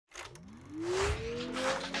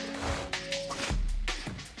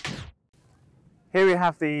Here we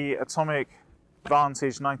have the Atomic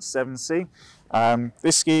Vantage 97C.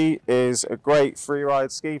 This ski is a great free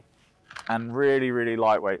ride ski and really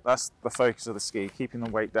lightweight. That's the focus of the ski, keeping the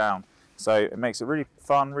weight down. So it makes it really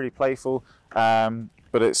fun, really playful,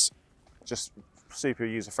 but it's just super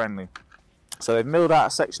user friendly. So they've milled out a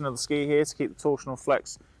section of the ski here to keep the torsional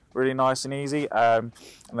flex really nice and easy, and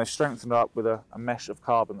they've strengthened it up with a mesh of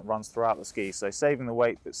carbon that runs throughout the ski, so saving the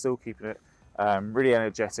weight but still keeping it really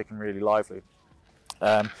energetic and really lively.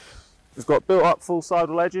 We've got built up full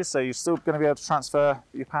sidewall edges, so you're still going to be able to transfer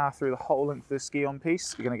your power through the whole length of the ski on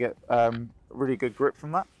piece. You're going to get really good grip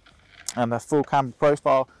from that, and a full camber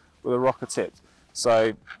profile with a rocker tip.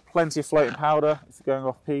 So plenty of floating powder if you're going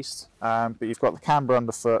off piste, but you've got the camber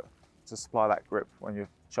underfoot to supply that grip when you're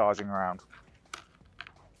charging around.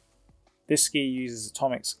 This ski uses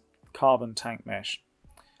Atomic's carbon tank mesh.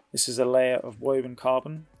 This is a layer of woven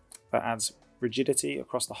carbon that adds rigidity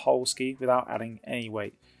across the whole ski without adding any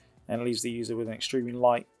weight, and leaves the user with an extremely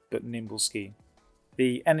light but nimble ski.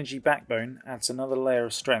 The energy backbone adds another layer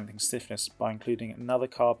of strength and stiffness by including another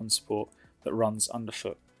carbon support that runs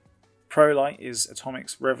underfoot. ProLite is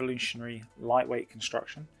Atomic's revolutionary lightweight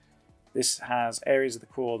construction. This has areas of the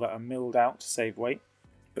core that are milled out to save weight,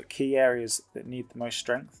 but key areas that need the most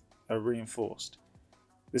strength are reinforced.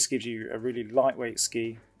 This gives you a really lightweight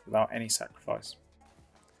ski without any sacrifice.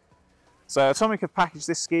 So Atomic have packaged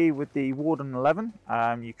this ski with the Warden 11.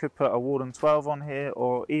 You could put a Warden 12 on here,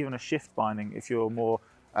 or even a shift binding if you're more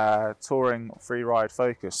touring free ride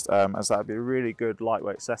focused, as that would be a really good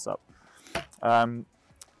lightweight setup.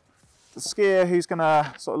 The skier who's going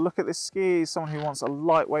to sort of look at this ski is someone who wants a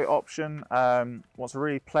lightweight option, wants a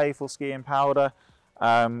really playful ski in powder,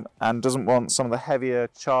 and doesn't want some of the heavier,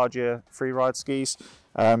 charger free ride skis.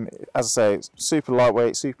 As I say, it's super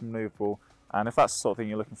lightweight, super maneuverable, and if that's the sort of thing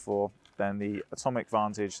you're looking for, then the Atomic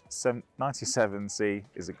Vantage 97C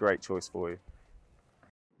is a great choice for you.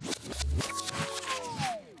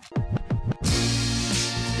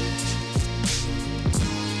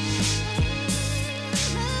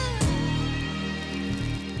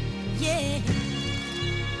 Yeah.